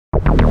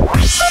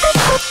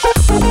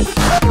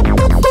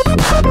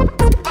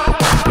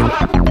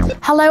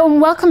Hello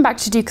and welcome back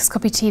to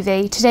Dukascopy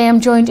TV. Today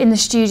I'm joined in the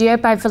studio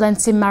by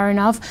Valentin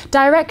Marinov,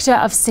 Director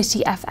of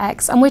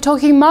CitiFX, and we're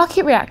talking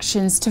market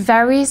reactions to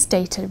various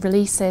data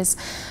releases.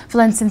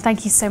 Valentin,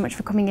 thank you so much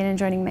for coming in and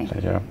joining me.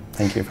 Pleasure.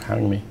 Thank you for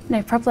having me.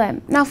 No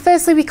problem. Now,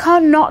 firstly, we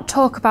can't not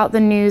talk about the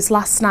news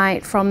last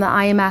night from the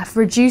IMF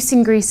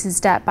reducing Greece's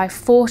debt by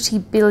 40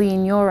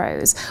 billion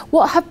euros.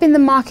 What have been the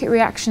market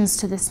reactions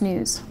to this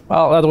news?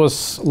 Well, that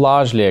was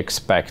largely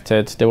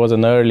expected. There was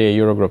an earlier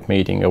Eurogroup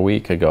meeting a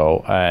week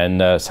ago,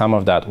 and some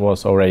of that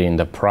was already in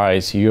the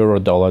price.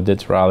 Euro-dollar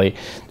did rally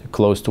to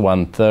close to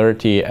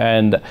 130,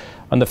 and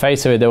on the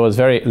face of it, there was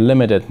very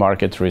limited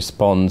market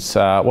response.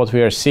 What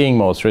we are seeing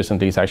most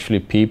recently is actually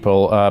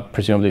people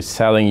presumably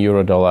selling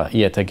euro-dollar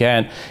yet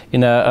again.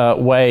 In a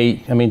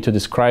way, I mean, to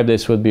describe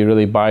this would be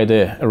really buy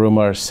the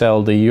rumor,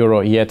 sell the euro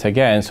yet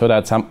again, so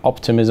that some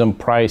optimism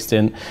priced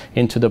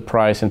into the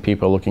price and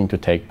people looking to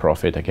take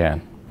profit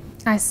again.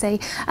 I see.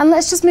 And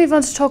let's just move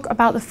on to talk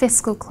about the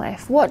fiscal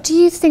cliff. What do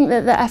you think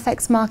that the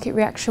FX market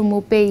reaction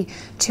will be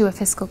to a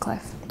fiscal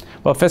cliff?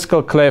 Well,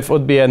 fiscal cliff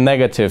would be a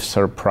negative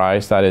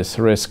surprise. That is,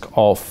 risk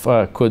of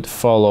could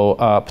follow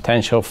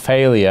potential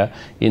failure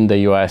in the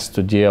US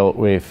to deal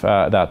with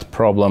that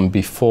problem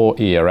before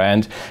year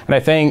end. And I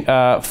think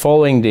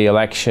following the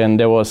election,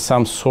 there was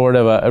some sort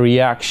of a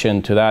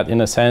reaction to that, in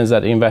the sense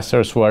that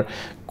investors were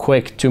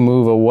quick to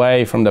move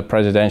away from the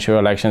presidential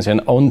elections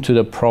and onto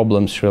the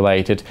problems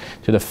related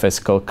to the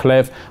fiscal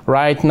cliff.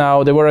 Right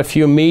now, there were a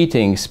few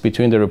meetings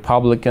between the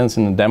Republicans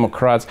and the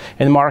Democrats,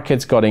 and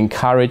markets got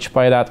encouraged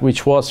by that,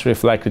 which was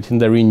reflected in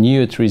the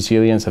renewed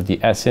resilience of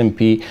the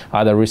S&P,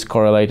 other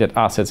risk-correlated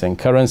assets and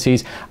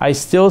currencies. I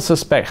still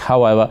suspect,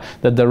 however,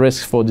 that the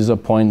risks for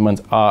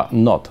disappointment are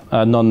not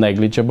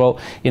non-negligible.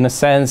 In a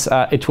sense,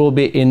 it will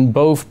be in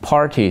both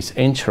parties'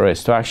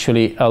 interest to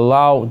actually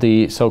allow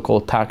the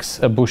so-called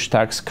Bush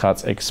tax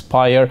cuts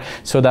expire,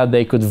 so that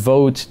they could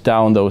vote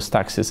down those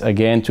taxes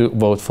again, to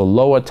vote for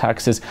lower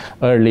taxes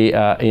early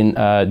in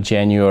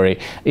January.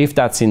 If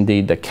that's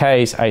indeed the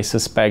case, I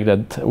suspect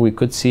that we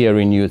could see a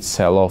renewed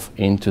sell-off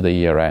into the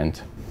year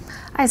end.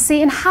 I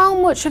see. And how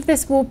much of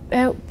this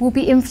will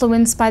be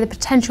influenced by the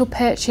potential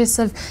purchase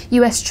of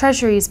US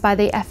Treasuries by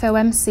the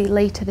FOMC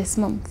later this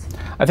month?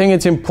 I think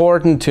it's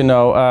important to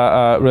know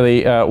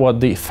really what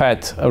the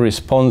Fed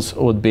response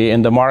would be,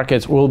 and the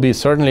markets will be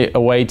certainly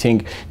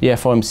awaiting the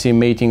FOMC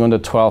meeting on the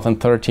 12th and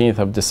 13th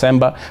of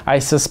December. I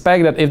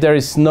suspect that if there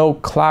is no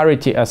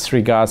clarity as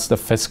regards the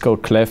fiscal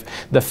cliff,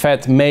 the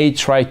Fed may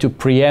try to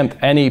preempt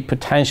any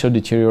potential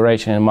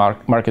deterioration in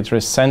market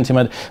risk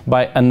sentiment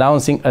by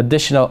announcing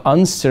additional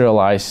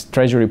unsterilized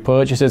Treasury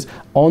purchases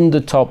on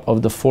the top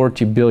of the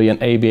 40 billion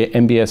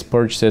MBS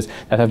purchases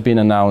that have been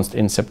announced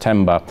in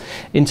September.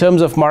 In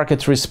terms of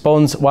market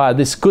response, while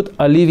this could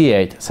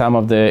alleviate some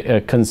of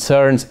the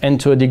concerns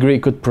and to a degree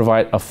could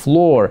provide a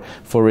floor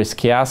for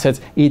risky assets,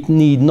 it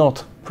need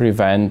not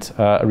prevent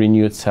a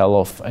renewed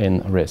sell-off in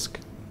risk.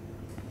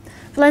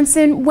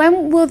 Valentin,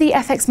 when will the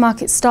FX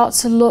market start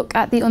to look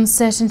at the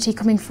uncertainty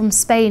coming from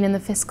Spain and the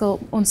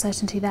fiscal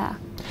uncertainty there?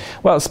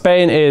 Well,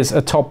 Spain is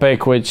a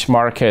topic which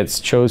markets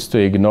chose to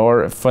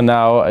ignore for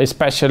now,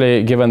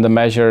 especially given the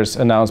measures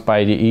announced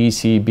by the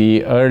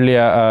ECB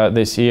earlier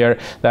this year.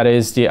 That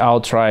is, the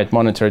outright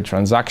monetary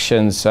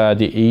transactions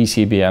the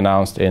ECB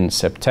announced in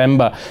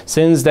September.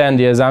 Since then,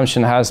 the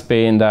assumption has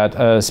been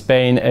that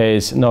Spain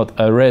is not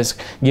a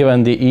risk,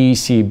 given the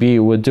ECB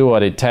would do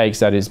what it takes,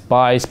 that is,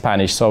 buy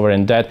Spanish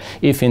sovereign debt,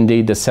 if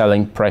indeed the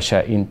selling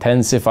pressure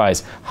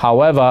intensifies.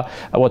 However,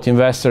 what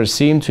investors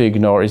seem to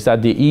ignore is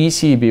that the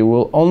ECB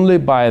will only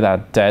buy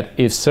that debt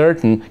if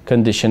certain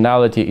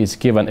conditionality is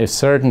given, if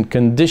certain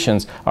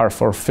conditions are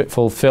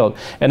fulfilled.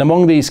 And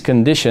among these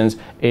conditions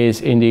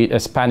is indeed a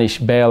Spanish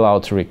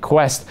bailout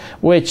request,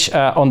 which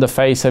on the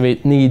face of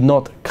it need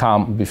not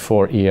come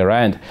before year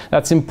end.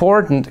 That's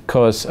important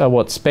because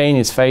what Spain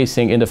is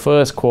facing in the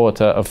first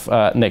quarter of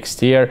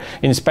next year,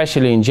 and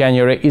especially in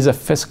January, is a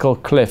fiscal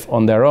cliff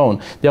on their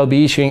own. They'll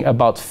be issuing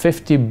about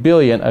 50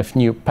 billion of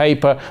new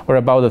paper, or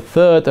about a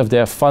third of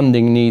their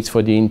funding needs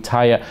for the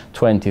entire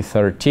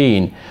 2013.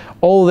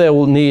 All they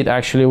will need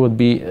actually would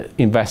be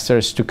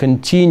investors to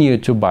continue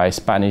to buy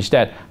Spanish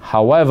debt.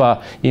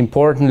 However,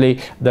 importantly,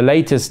 the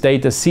latest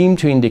data seem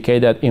to indicate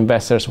that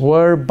investors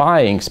were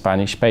buying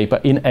Spanish paper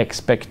in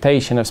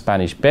expectation of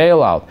Spanish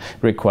bailout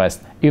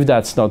request. If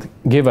that's not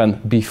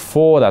given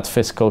before that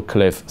fiscal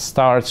cliff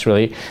starts,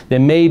 really, there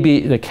may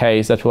be the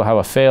case that we'll have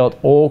a failed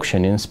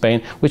auction in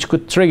Spain, which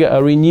could trigger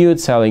a renewed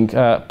selling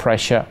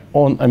pressure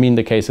on,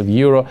 the case of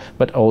euro,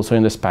 but also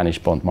in the Spanish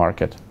bond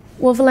market.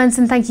 Well,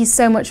 Valentin, thank you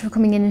so much for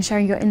coming in and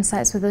sharing your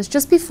insights with us.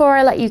 Just before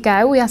I let you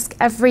go, we ask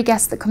every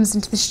guest that comes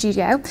into the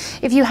studio,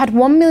 if you had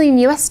 $1 million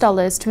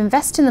to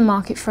invest in the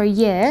market for a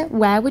year,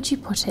 where would you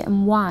put it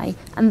and why?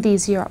 And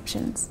these are your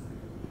options.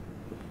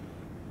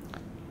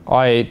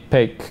 I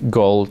pick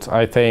gold.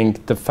 I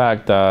think the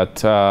fact that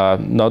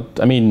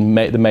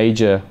the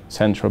major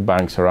central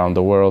banks around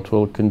the world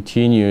will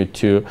continue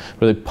to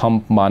really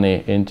pump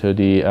money into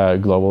the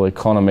global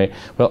economy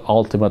will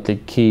ultimately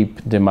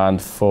keep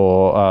demand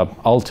for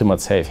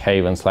ultimate safe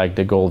havens like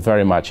the gold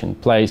very much in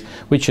place,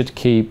 which should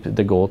keep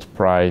the gold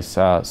price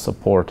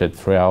supported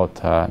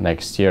throughout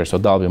next year. So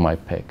that'll be my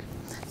pick.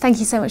 Thank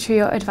you so much for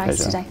your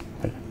advice Pleasure. today.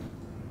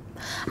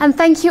 And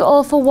thank you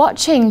all for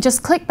watching.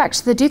 Just click back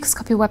to the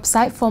Dukascopy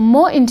website for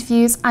more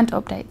interviews and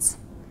updates.